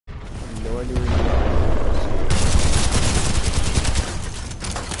idea where you are.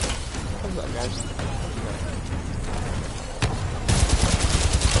 What's up, guys?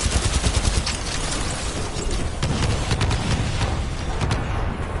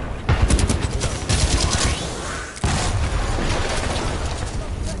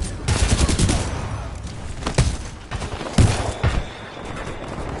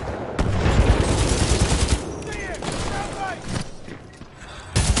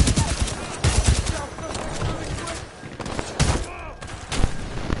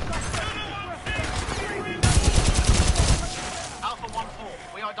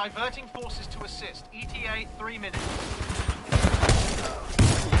 Diverting forces to assist. ETA 3 minutes.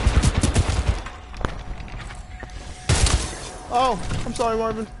 Oh, I'm sorry,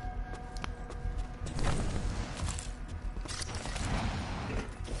 Marvin.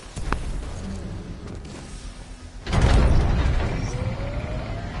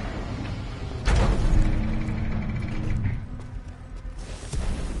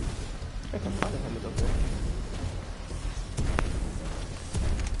 I can find a helmet up there.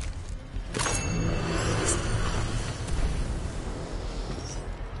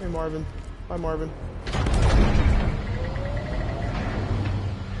 Hey Marvin. Bye Marvin.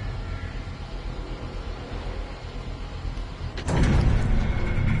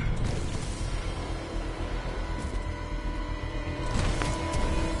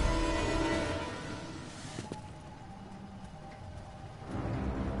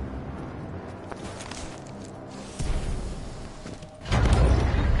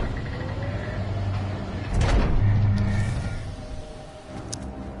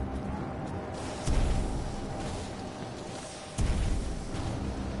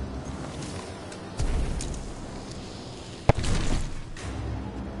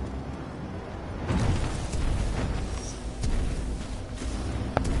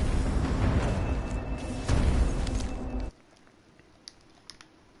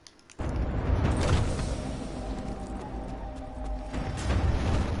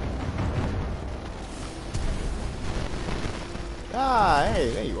 Ah, hey,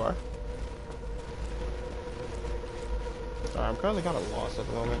 there you are. Sorry, I'm currently kind of lost at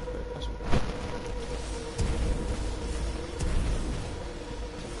the moment, but that's okay.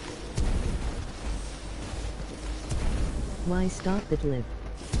 Why stop it live?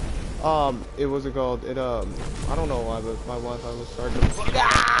 It was called, I don't know why, but my Wi-Fi was starting to bug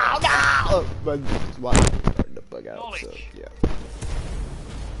out. But Wi-Fi was starting to bug out, so, yeah.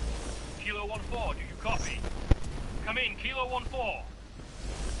 Kilo 1-4, do you copy? Come in, Kilo 1-4.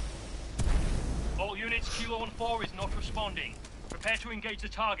 All units, Kilo 1-4 is not responding. Prepare to engage the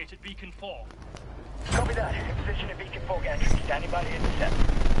target at Beacon 4. Copy that. In position at Beacon 4, Gantry. Standing by to intercept.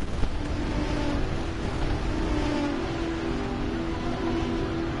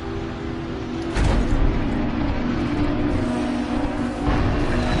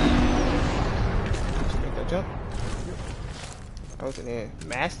 Did you make that jump? I was in there.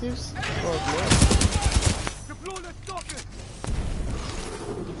 Mastiffs? Oh, Deploy the socket!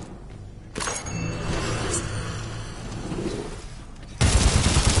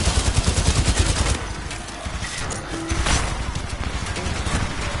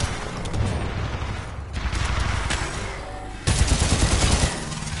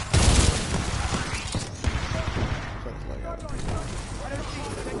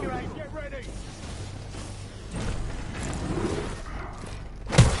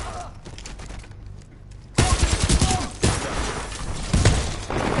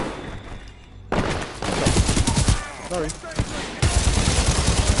 Sorry.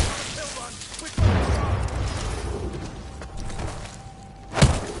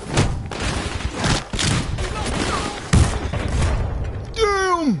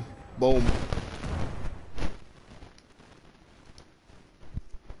 Damn! Boom.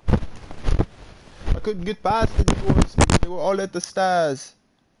 I couldn't get past the doors because they were all at the stairs.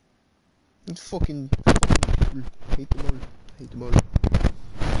 It's fucking people. Hate them all. Hate them all.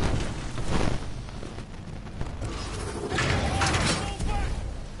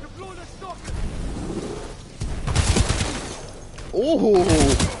 Oh!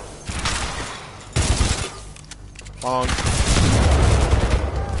 Bonk.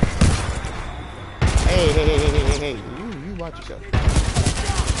 Hey, you watch yourself.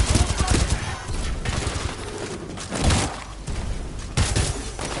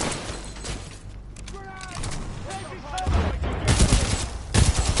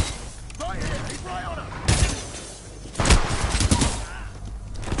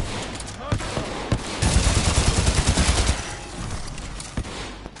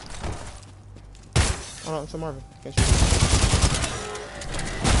 Oh no, it's a Marvin. Can't shoot.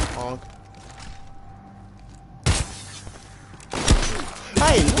 Honk.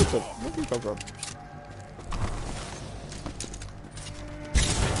 Where'd you come from?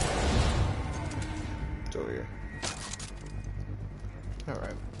 It's over here.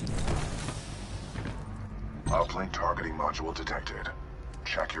 Alright. Uplink targeting module detected.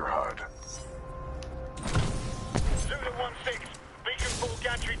 Check your HUD. Zulu 1-6, Beacon 4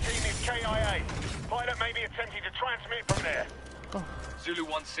 gantry team is KIA. Pilot may be attempting to transmit from there. Zulu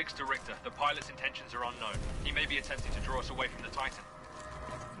 1-6 to Richter. The pilot's intentions are unknown. He may be attempting to draw us away from the Titan.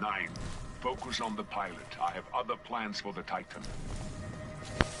 9. Focus on the pilot. I have other plans for the Titan.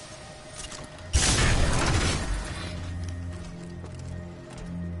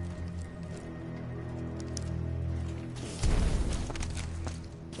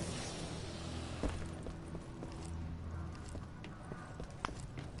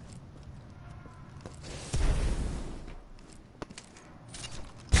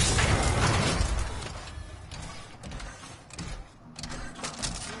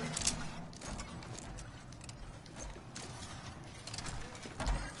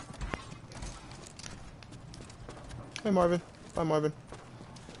 Hey Marvin. Bye Marvin.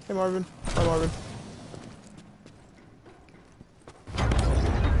 Hey Marvin. Bye Marvin.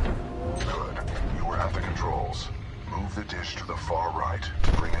 Good. You were at the controls. Move the dish to the far right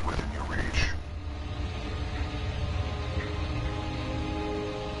to bring it within your reach.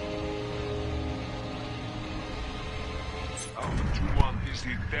 Alpha 2-1, is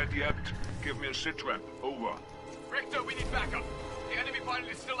he dead yet? Give me a sitrep. Over. Richter, we need backup. The enemy pilot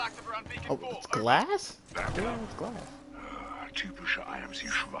is still active around Beacon Oh, 4. it's glass? Back Yeah, up. it's glass. Typische IMC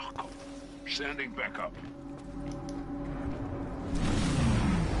Schwachkopf. Standing back up.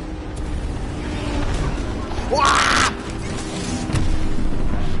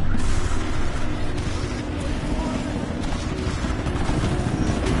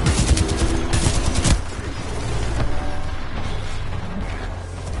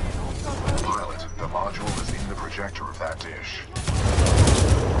 Pilot, the module is in the projector of that dish.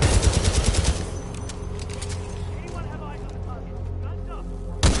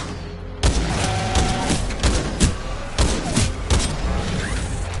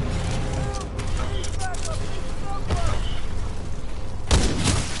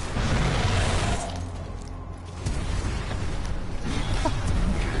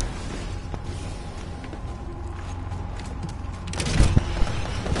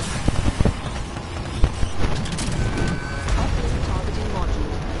 Targeting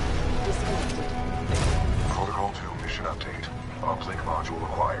module. Disconnected. Protocol 2 mission update. Uplink module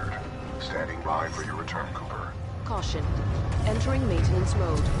acquired. Standing by for your return, Cooper. Caution. Entering maintenance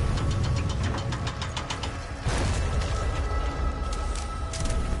mode.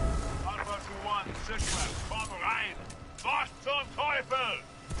 Alpha 2-1, sitrep. Komm rein. Was zum Teufel?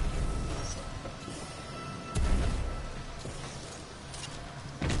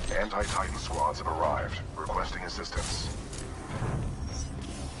 Anti-Titan squads have arrived, requesting assistance.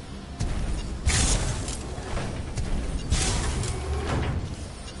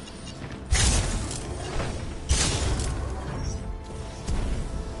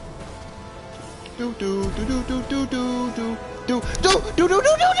 Do do do do do do do do do do do do do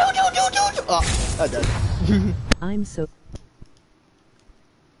do do do do. Oh, I died. I'm so.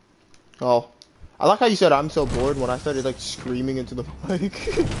 Oh, I like how you said I'm so bored when I started like screaming into the mic.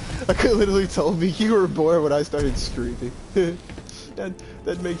 Like it literally told me you were bored when I started screaming.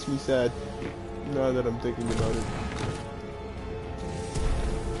 that makes me sad. Now that I'm thinking about it.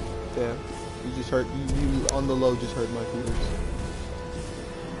 Damn, you just hurt you on the low just hurt my feelings.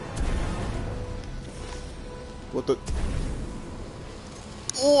 What the?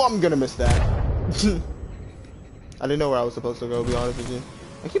 Oh, I'm gonna miss that. I didn't know where I was supposed to go, to be honest with you.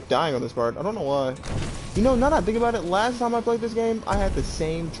 I keep dying on this part. I don't know why. You know, now that I think about it, last time I played this game, I had the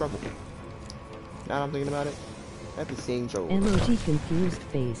same trouble. Now that I'm thinking about it, I had the same trouble. Emoji confused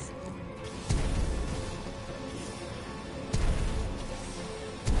face.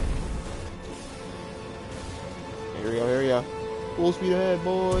 Here we go, here we go. Full speed ahead,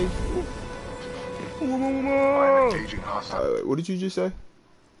 boys. I'm engaging hostile. Wait, what did you just say?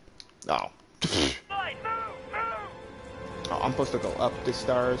 Oh. Oh, I'm supposed to go up the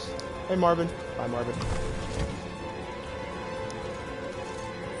stars. Hey, Marvin. Bye, Marvin.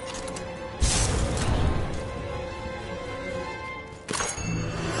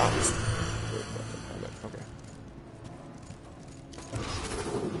 Okay.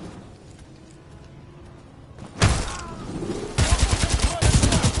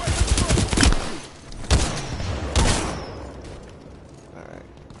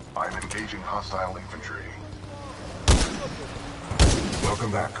 I'm engaging hostile infantry. Welcome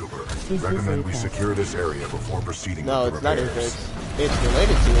on that, Cooper. Recommend we secure this area before proceeding No, with it's the not repairs. Apex. It's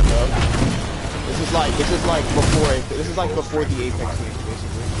related to it though. This is like before Apex. This is like before the Apex games,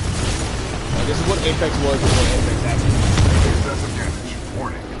 basically. This is what Apex was before Apex happened. Excessive damage.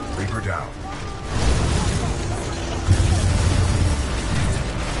 Warning. Reaper down.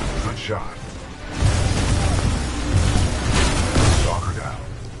 Good shot. Stalker down.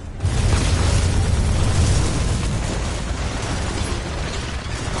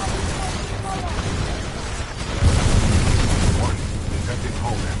 Warning. Detecting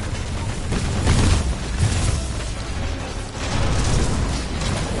hull damage.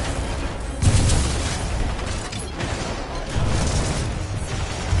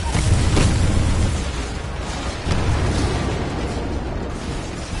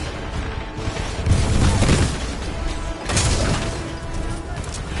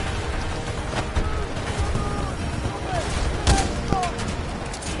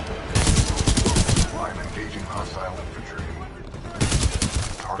 I'm engaging hostile infantry.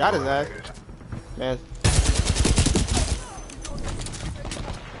 Target Got his ass. eliminated. Man.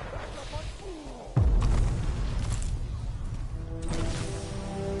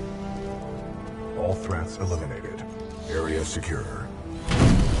 All threats eliminated. Area secure.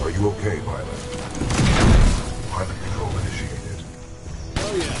 Are you okay, pilot? Pilot control initiated.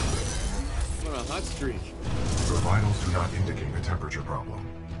 Oh yeah. I'm on a hot streak. Your vitals do not indicate a temperature problem.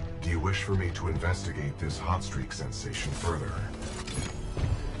 Do you wish for me to investigate this hot streak sensation further?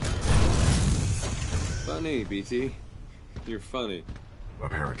 Funny, BT. You're funny.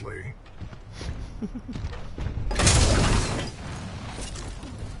 Apparently.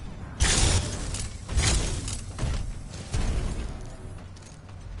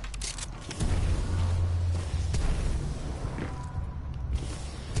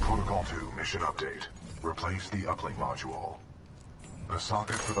 Protocol 2 mission update. Replace the uplink module. The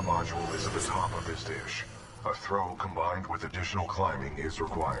socket for the module is at the top of this dish. A throw combined with additional climbing is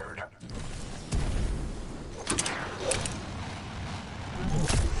required.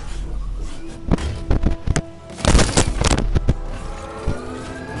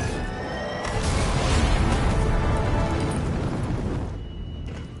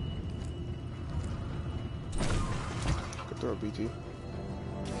 Good throw, BT.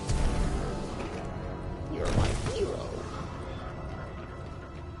 You're my hero.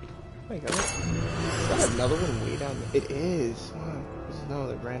 Wait, is that another one way down there? It is. Wow, there's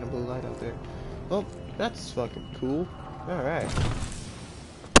another random blue light out there. Well, that's fucking cool. Alright.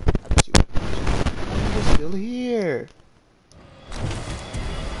 I bet you you're still here.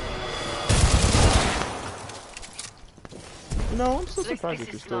 No, I'm still surprised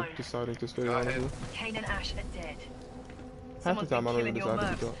that you're still deciding to stay on it. Kane and Ash are dead. Half the Someone's time been I don't even killing your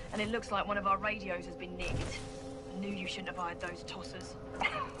decide to mercs, go. and it looks like one of our radios has been nicked. I knew you shouldn't have hired those tossers.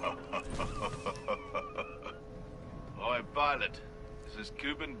 Oi, pilot. This is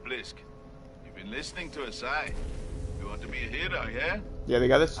Cuban Blisk. You've been listening to us, eh? You want to be a hero, yeah? Yeah, the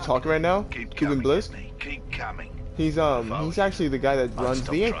guy that's talking right now, Keep Cuban coming, Blisk. Disney. Keep coming. He's actually the guy that runs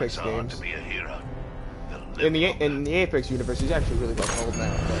the Apex Stop trying so hard games. to be a hero. In the Apex universe, he's actually really fucking old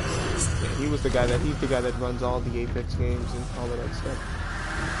now. But yeah, he's the guy that runs all the Apex games and all of that stuff.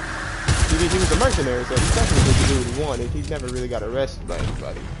 He was a mercenary, so he technically could do what he wanted. He never really got arrested by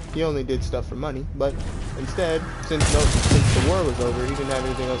anybody. He only did stuff for money. But instead, since the war was over, he didn't have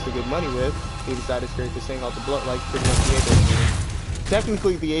anything else to get money with. He decided to create this thing called the Blood, like pretty much the Apex games.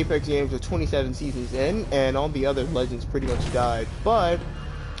 Technically, the Apex games are 27 seasons in, and all the other legends pretty much died. But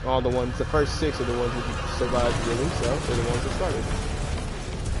all the first 6 are the ones that survived the release, so they're the ones that started.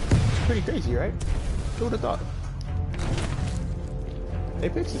 It's pretty crazy, right? Who would have thought?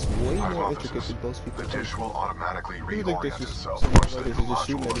 Apex is way more intricate than most people The think. dish will automatically You think this reorient is itself some once like the this new is just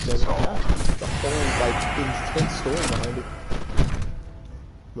shooting module at is each other? installed. Yeah, the whole like intense story behind it.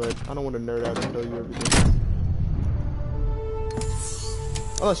 But I don't want to nerd out and tell you everything.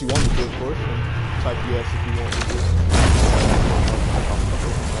 Unless you want me to, of course. And type yes if you want me to.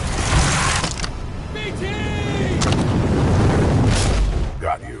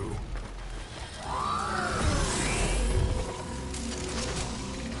 Got you.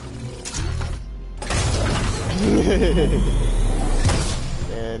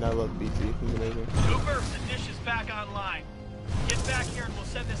 Man, I love BT. He's amazing. Cooper, the dish is back online. Get back here and we'll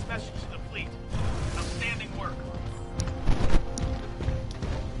send this message to the fleet. Outstanding work.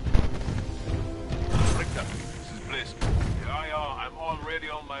 Richter, this is Blisk. Yeah, I'm already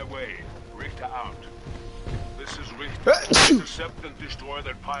on my way. Richter out. This is Richter. Intercept and destroy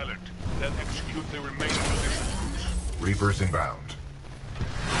their pilot. Then execute the remaining position crews. Reapers inbound.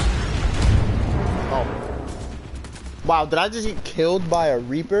 Oh. Wow, did I just get killed by a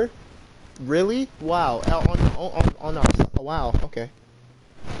Reaper? Really? Wow. On us. Oh, wow. Okay.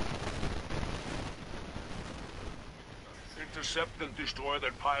 Intercept and destroy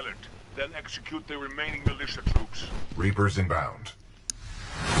that pilot, then execute the remaining militia troops. Reapers inbound.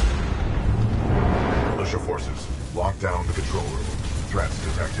 Militia forces, lock down the control room. Threats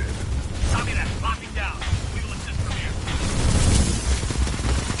detected. Copy that. Locking down. We will assist from here.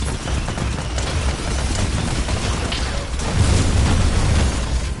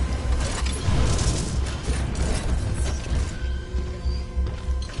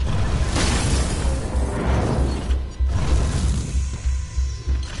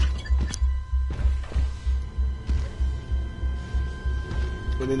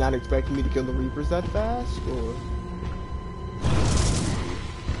 Were they not expecting me to kill the Reapers that fast, or?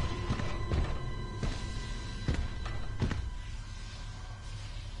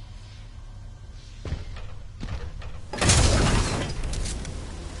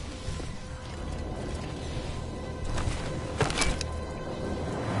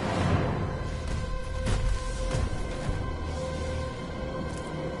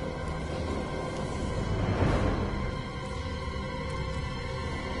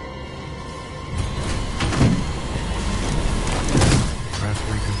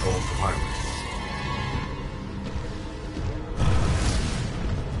 Transferring control to pilots.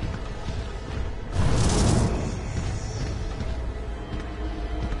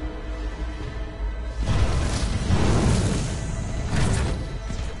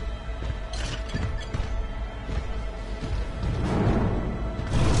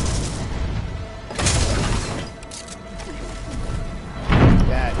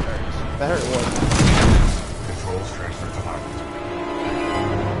 That hurts. That hurt one. Controls transferred to pilot.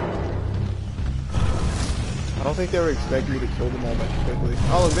 I don't think they were expecting me to kill them all that quickly.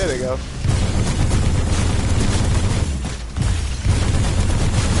 Oh, look, there they go.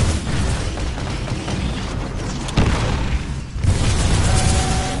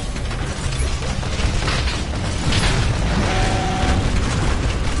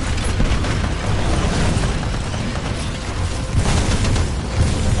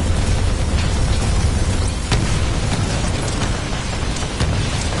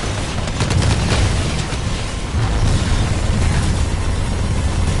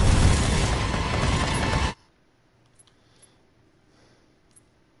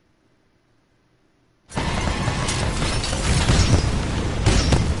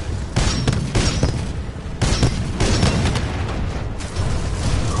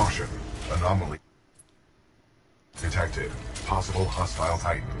 Caution. Anomaly detected. Possible hostile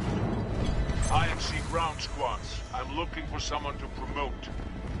Titan. IMC ground squads. I'm looking for someone to promote.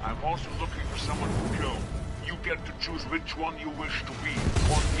 I'm also looking for someone to kill. You get to choose which one you wish to be.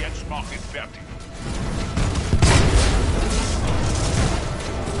 Und jetzt mach it fertig.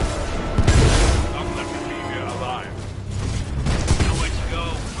 Don't let me leave here alive. No way to go,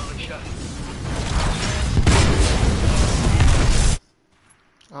 militia.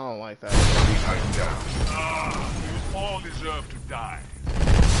 I don't like that. Titan down. You all deserve to die.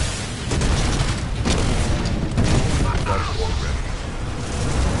 Flight war ready.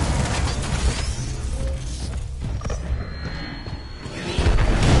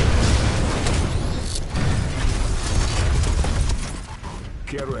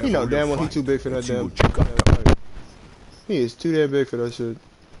 You know damn well he too big for that damn. He is too damn big for that shit.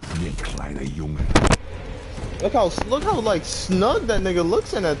 Look how like snug that nigga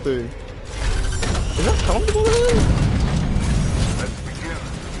looks in that thing. Is that comfortable in here? Let's begin.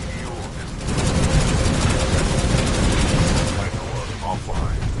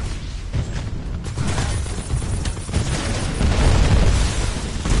 Offline.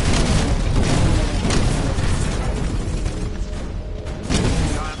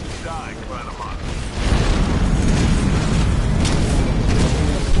 Time to die, Klanaman.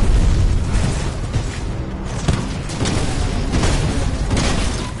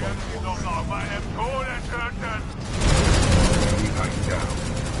 You don't know if I have cold and curtain. Titan down.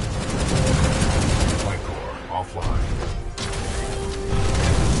 Flight core offline.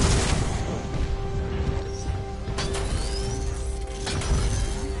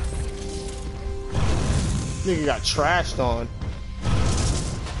 Nigga got trashed on.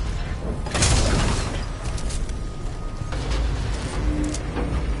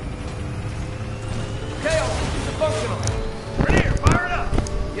 KO, functional. Rainier, fire it up!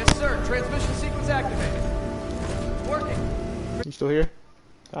 Yes, sir. Transmission sequence activated. It's working. You still here?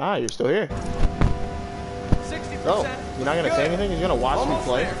 Ah, you're still here. 60%. Oh, you're not gonna say anything? You're gonna watch me Almost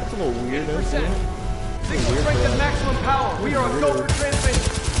play? there. That's a little weird. 80%. Signal Weird, strength bro. at maximum power. We are a go for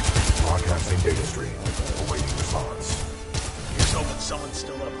transmission. Broadcasting data stream. Awaiting response. someone's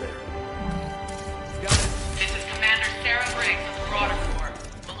still up there. This is Commander Sarah Briggs of Marauder Corps.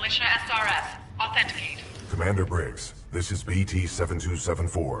 Militia SRS. Authenticate. Commander Briggs, this is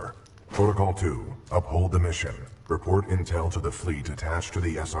BT-7274. Protocol 2, uphold the mission. Report intel to the fleet attached to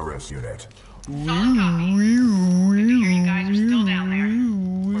the SRS unit. Solid copy. Good to hear you guys are still down there.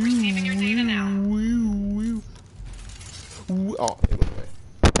 We're receiving your data now. Oh, it went away.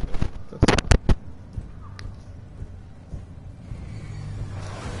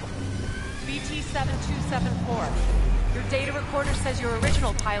 BT-7274. Your data recorder says your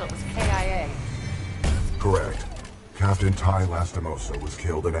original pilot was KIA. Correct. Captain Ty Lastimosa was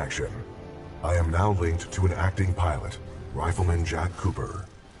killed in action. I am now linked to an acting pilot, Rifleman Jack Cooper.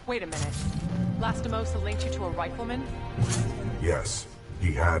 Wait a minute. Lastimosa linked you to a rifleman? Yes,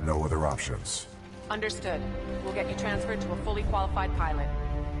 he had no other options. Understood. We'll get you transferred to a fully qualified pilot.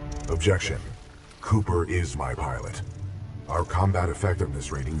 Objection. Cooper is my pilot. Our combat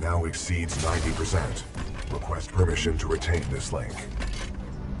effectiveness rating now exceeds 90%. Request permission to retain this link.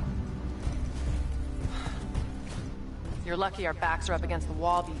 You're lucky our backs are up against the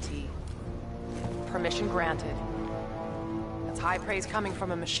wall, BT. Permission granted. That's high praise coming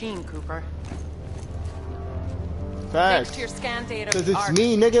from a machine, Cooper. Facts. Thanks to your scan data, Cause it's ARC,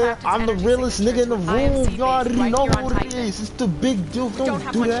 me, nigga. tracked its I'm the energy realest signature nigga in the to an room. IMC You already base right know here on what it Titan. is. It's the big deal. We don't Don't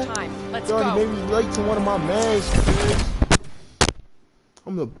have do much that. time. Let's You already go. made me late to one of my mans. Bitch.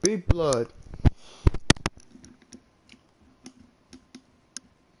 I'm the big blood.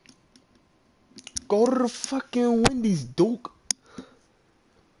 Go to the fucking Wendy's, Duke.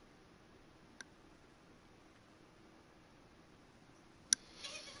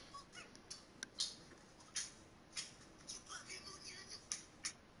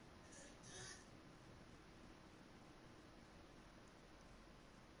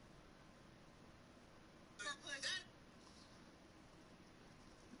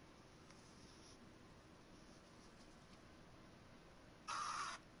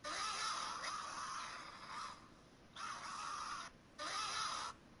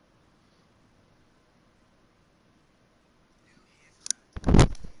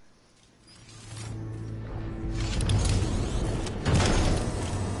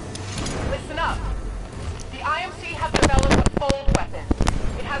 Listen up. The IMC has developed a fold weapon.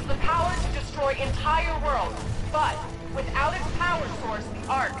 It has the power to destroy entire worlds, but without its power source, the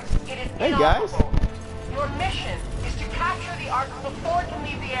Ark, it is Hey, guys. inoperable. Your mission is to capture the Ark before it can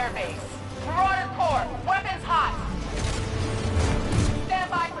leave the airbase. Marauder Corps, weapons hot. Stand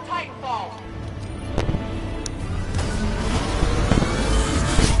by for Titanfall.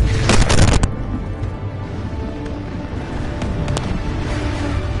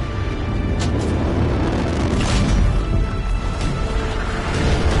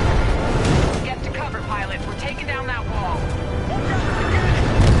 Get to cover, pilot. We're taking down that wall.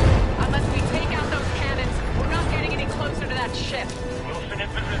 Unless we take out those cannons, we're not getting any closer to that ship. Wilson in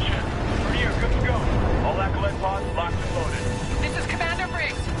position. We're good to go. All acolyte pods locked and loaded. This is Commander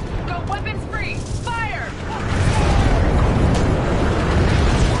Briggs. Go weapons free.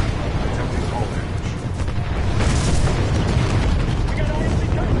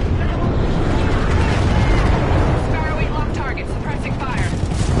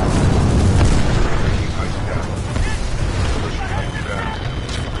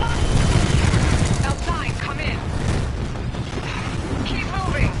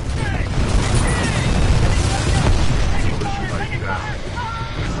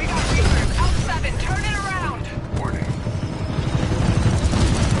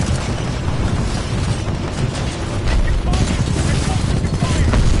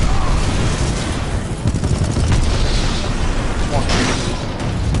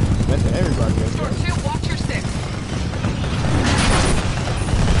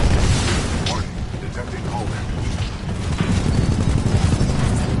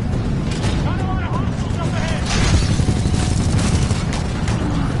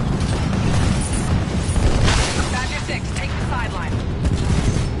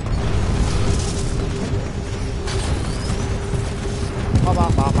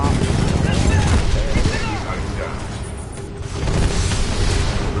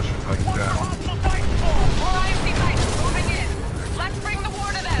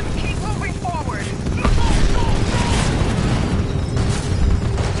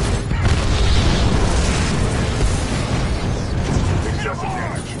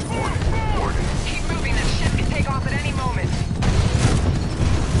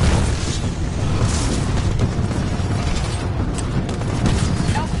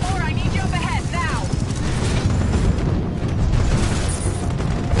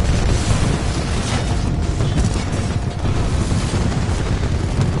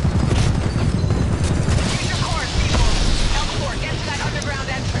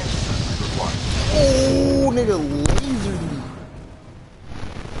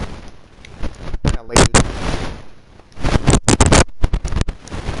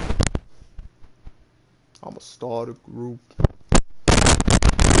 Start a group.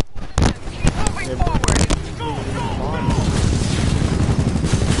 Keep moving forward.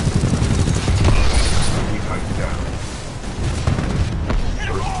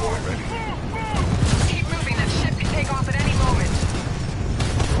 Keep moving. That ship can take off at any moment.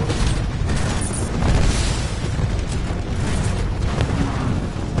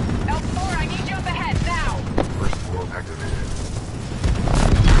 L4, I need you up ahead now. First floor activated.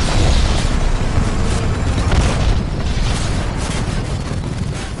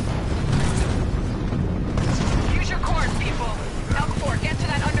 Use your cores, people. L4, get to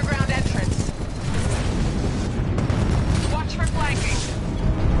that underground entrance. Watch for flanking.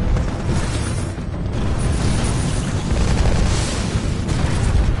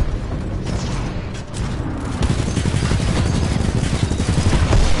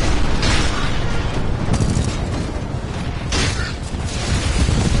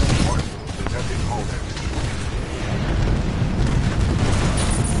 Detecting hull damage.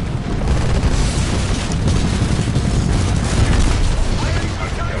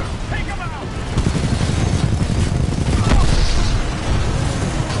 Take him out!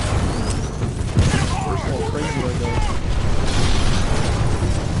 Oh, crazy right there.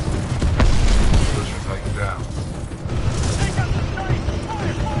 Push Titan down. Take out the sight!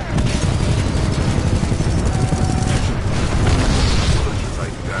 Fire, fire! Push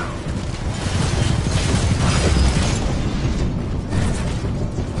Titan down.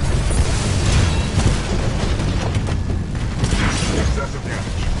 Excessive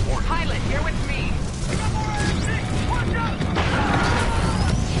damage. Warning. Pilot, you're with me. Watch out!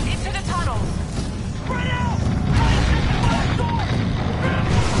 Into the tunnels. Spread out! Last door!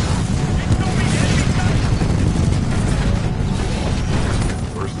 It's no me,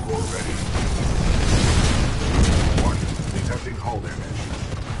 First floor ready. Warning. Detecting hull damage.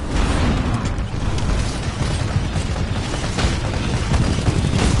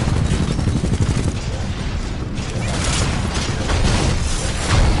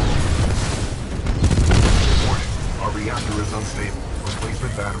 Warning. Our reactor is unstable.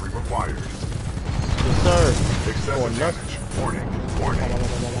 Replacement battery required. Yes, sir. Excessive Going nuts. damage. Warning. Warning.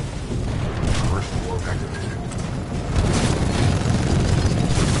 First floor activated.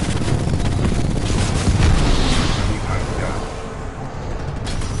 Keep Titan down.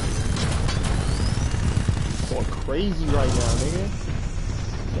 Going crazy right now, nigga.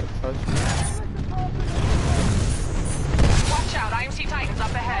 Can't touch me. Watch out, IMC Titans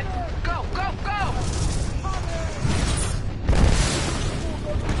up ahead. Go, go, go!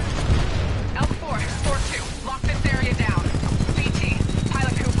 L4, 4-2, lock this area down. BT,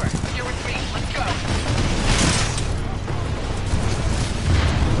 Pilot Cooper, you're with me. Let's go.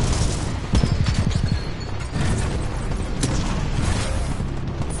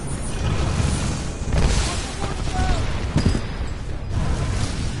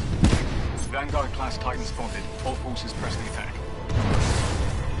 Vanguard class Titan spotted. All forces press the attack.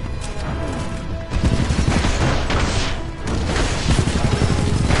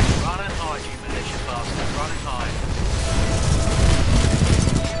 Run and hide, you militia bastard. Run and hide.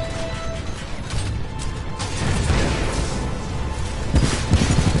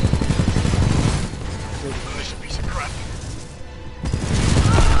 Militia piece of crap.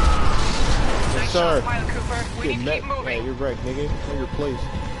 Yes, Nice sir. shot, Pilot Cooper. We Get need to met. keep moving. Hey, you're wrecked, nigga. Know your place.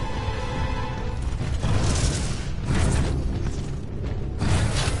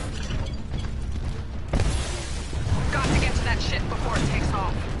 Got to get to that ship before it takes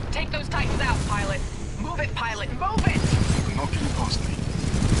off. Take those Titans out, Pilot. Move it, Pilot. Move it! You're not getting past me.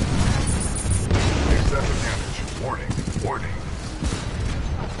 Excessive damage. Warning. Warning.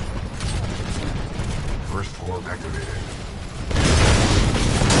 First floor activated.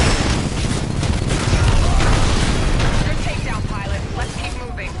 Good takedown, Pilot. Let's keep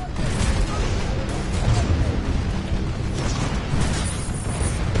moving.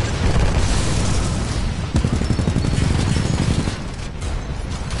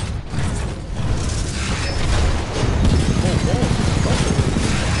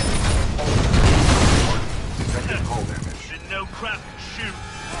 Detecting hull damage. Been no crap. Shoot.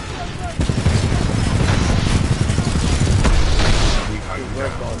 Keep Titan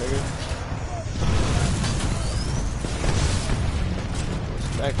Wrecked down. all, nigga.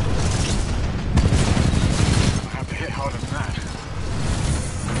 Respect. I have to hit harder than that.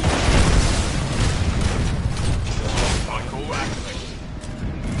 Cycle activate.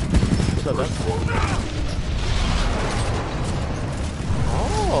 What's up, First man? floor ready.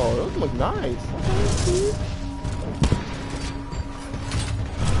 Oh, those look nice. Okay, see?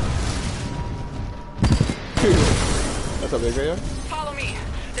 That's a big area. Follow me.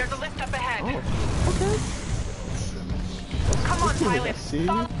 There's a lift up ahead. Oh, okay. Come on, pilot. See?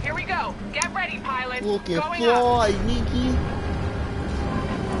 Stop. Here we go. Get ready, pilot. Looking Going fly, up. Nikki.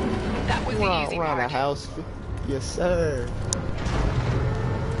 That was the easy Around the part. house. Yes, sir.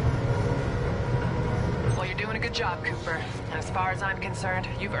 Well, you're doing a good job, Cooper. And as far as I'm concerned,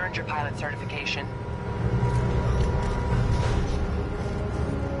 you've earned your pilot certification.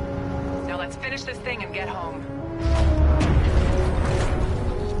 Now let's finish this thing and get home.